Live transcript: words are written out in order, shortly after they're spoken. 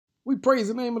We praise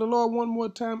the name of the Lord one more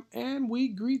time and we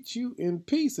greet you in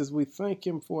peace as we thank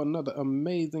Him for another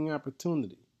amazing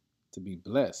opportunity to be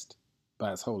blessed by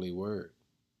His holy word.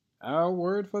 Our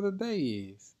word for the day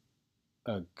is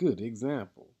a good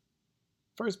example.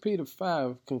 1 Peter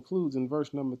 5 concludes in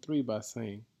verse number 3 by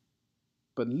saying,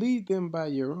 "But lead them by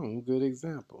your own good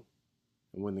example,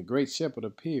 and when the great shepherd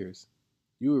appears,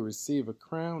 you will receive a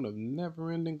crown of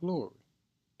never-ending glory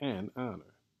and honor."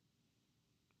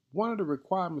 One of the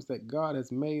requirements that God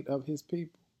has made of His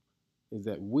people is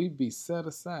that we be set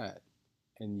aside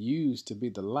and used to be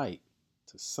the light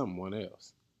to someone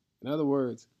else. In other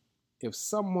words, if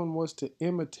someone was to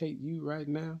imitate you right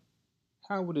now,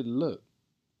 how would it look?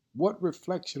 What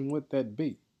reflection would that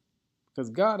be? Because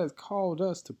God has called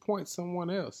us to point someone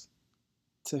else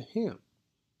to Him.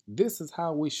 This is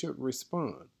how we should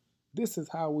respond. This is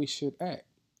how we should act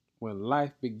when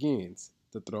life begins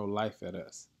to throw life at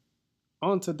us.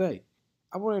 On today,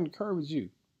 I want to encourage you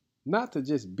not to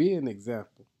just be an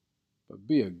example, but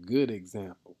be a good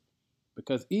example.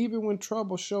 Because even when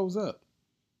trouble shows up,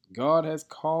 God has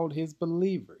called His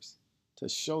believers to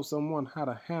show someone how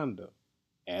to handle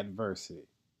adversity.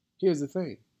 Here's the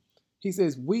thing. He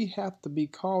says we have to be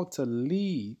called to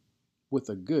lead with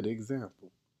a good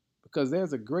example. Because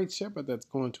there's a great shepherd that's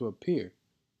going to appear.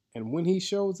 And when He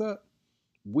shows up,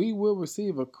 we will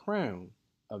receive a crown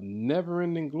of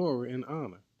never-ending glory and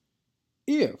honor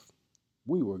if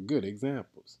we were good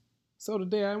examples. So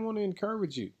today I want to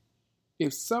encourage you.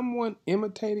 If someone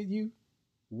imitated you,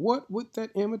 what would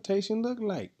that imitation look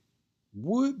like?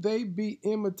 Would they be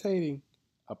imitating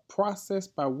a process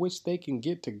by which they can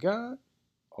get to God,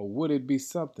 or would it be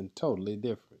something totally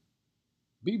different?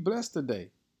 Be blessed today,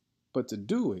 but to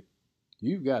do it,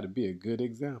 you've got to be a good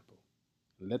example.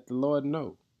 Let the Lord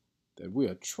know that we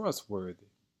are trustworthy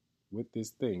with this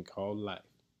thing called life.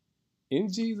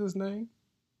 In Jesus' name,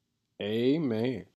 amen.